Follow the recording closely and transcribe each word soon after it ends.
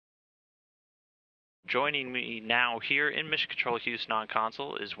Joining me now here in Mission Control Houston on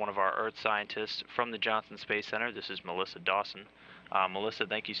console is one of our Earth scientists from the Johnson Space Center. This is Melissa Dawson. Melissa,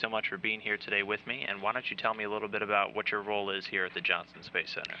 thank you so much for being here today with me. And why don't you tell me a little bit about what your role is here at the Johnson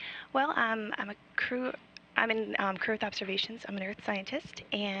Space Center? Well, I'm a crew. I'm in Crew Earth Observations. I'm an Earth scientist,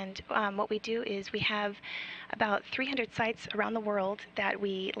 and what we do is we have about 300 sites around the world that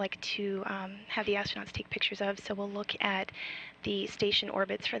we like to have the astronauts take pictures of. So we'll look at the station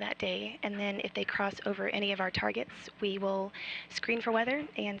orbits for that day, and then if they cross over any of our targets, we will screen for weather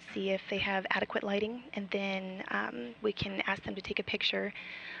and see if they have adequate lighting, and then we can ask them to take a picture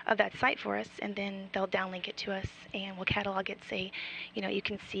of that site for us, and then they'll downlink it to us, and we'll catalog it, say, you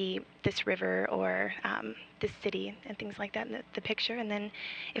can see this river or this city and things like that in the picture. And then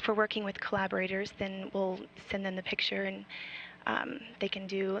if we're working with collaborators, then we'll send them the picture, and they can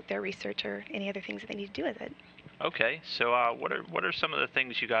do their research or any other things that they need to do with it. Okay, so what are some of the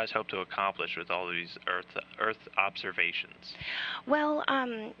things you guys hope to accomplish with all of these Earth observations? Well,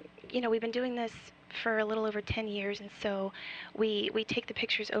 we've been doing this for a little over 10 years, and so we take the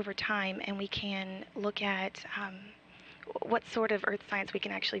pictures over time, and we can look at what sort of Earth science we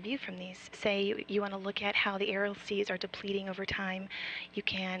can actually view from these. Say you want to look at how the aerial seas are depleting over time, you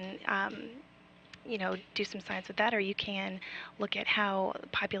can do some science with that, or you can look at how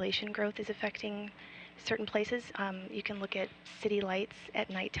population growth is affecting certain places. You can look at city lights at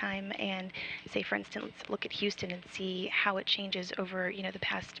nighttime and say, for instance, look at Houston and see how it changes over, the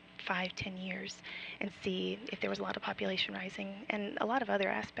past 5-10 years, and see if there was a lot of population rising and a lot of other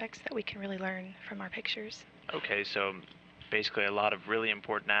aspects that we can really learn from our pictures. Okay, so basically a lot of really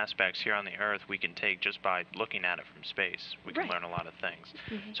important aspects here on the Earth we can take just by looking at it from space. We can learn a lot of things.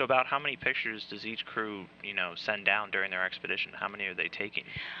 Mm-hmm. So about how many pictures does each crew, send down during their expedition? How many are they taking?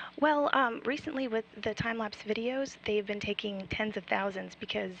 Well, recently with the time-lapse videos, they've been taking tens of thousands,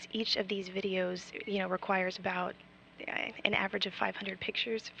 because each of these videos, requires about an average of 500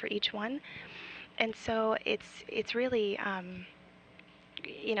 pictures for each one. And so it's really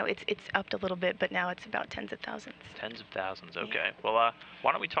it's upped a little bit, but now it's about tens of thousands. Tens of thousands, okay. Yeah. Well,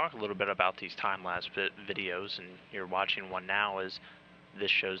 why don't we talk a little bit about these time-lapse videos, and you're watching one now as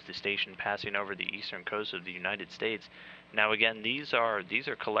this shows the station passing over the eastern coast of the United States. Now again, these are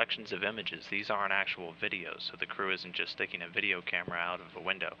collections of images. These aren't actual videos, so the crew isn't just sticking a video camera out of a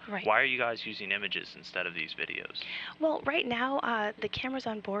window. Right. Why are you guys using images instead of these videos? Well, right now, the cameras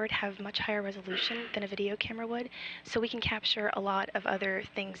on board have much higher resolution than a video camera would, so we can capture a lot of other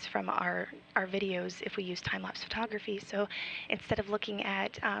things from our videos if we use time-lapse photography. So instead of looking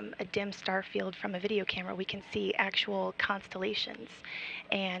at a dim star field from a video camera, we can see actual constellations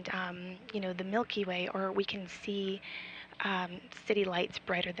and the Milky Way, or we can see city lights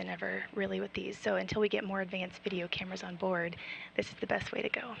brighter than ever, really, with these. So until we get more advanced video cameras on board, this is the best way to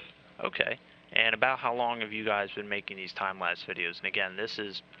go. Okay. And about how long have you guys been making these time-lapse videos? And again, this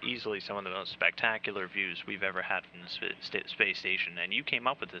is easily some of the most spectacular views we've ever had from the space station, and you came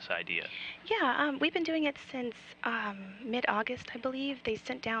up with this idea. Yeah, we've been doing it since mid-August, I believe. They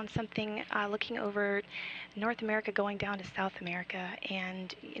sent down something looking over North America going down to South America,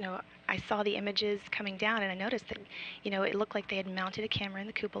 and I saw the images coming down, and I noticed that it looked like they had mounted a camera in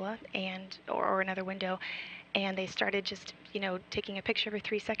the cupola or another window, and they started just taking a picture every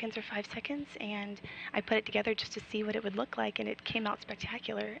 3 seconds or 5 seconds, and I put it together just to see what it would look like, and it came out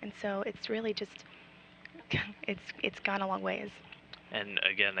spectacular. And so it's really just it's gone a long ways. And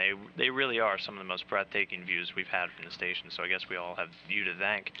again, they really are some of the most breathtaking views we've had from the station, so I guess we all have you to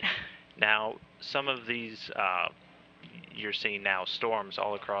thank. Now, some of these you're seeing now storms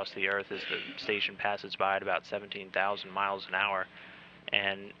all across the Earth as the station passes by at about 17,000 miles an hour,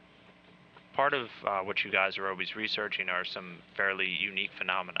 and part of what you guys are always researching are some fairly unique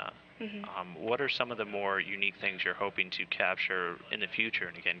phenomena. Mm-hmm. What are some of the more unique things you're hoping to capture in the future,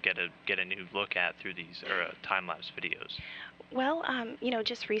 and again get a new look at through these time-lapse videos? Well,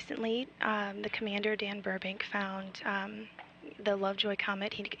 just recently, the commander, Dan Burbank, found the Lovejoy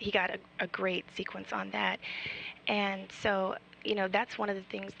Comet. He got a great sequence on that. And so, that's one of the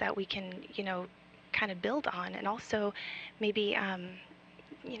things that we can, kind of build on. And also maybe,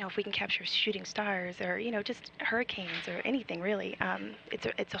 if we can capture shooting stars or, just hurricanes or anything really,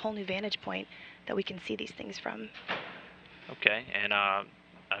 it's a whole new vantage point that we can see these things from. Okay, and I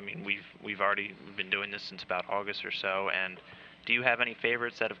mean, we've already been doing this since about August or so, and do you have any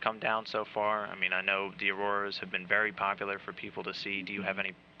favorites that have come down so far? I mean, I know the auroras have been very popular for people to see. Do you have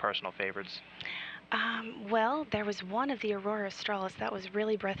any personal favorites? Well, there was one of the aurora australis that was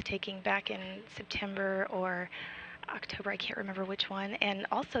really breathtaking back in September or October, I can't remember which one, and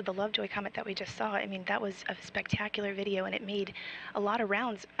also the Lovejoy comet that we just saw. I mean, that was a spectacular video, and it made a lot of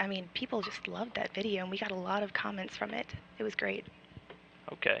rounds. I mean, people just loved that video, and we got a lot of comments from it. It was great.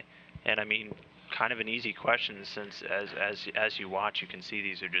 Okay. And I mean, kind of an easy question, since as you watch, you can see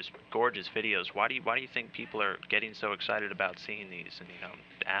these are just gorgeous videos. Why do you think people are getting so excited about seeing these and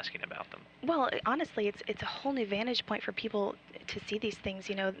asking about them? Well, honestly, it's a whole new vantage point for people to see these things.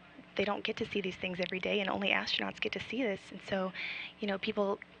 They don't get to see these things every day, and only astronauts get to see this. And so,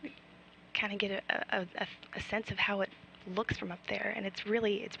 people kind of get a sense of how it looks from up there, and it's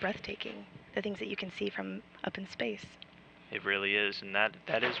breathtaking, the things that you can see from up in space. It really is, and that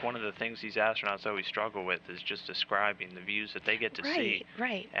is one of the things these astronauts always struggle with, is just describing the views that they get to see.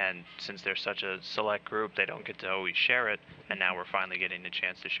 Right. And since they're such a select group, they don't get to always share it. And now we're finally getting the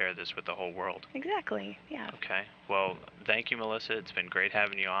chance to share this with the whole world. Exactly. Yeah. Okay. Well, thank you, Melissa. It's been great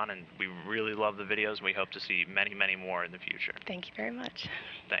having you on, and we really love the videos. We hope to see many, many more in the future. Thank you very much.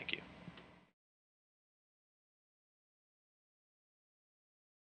 Thank you.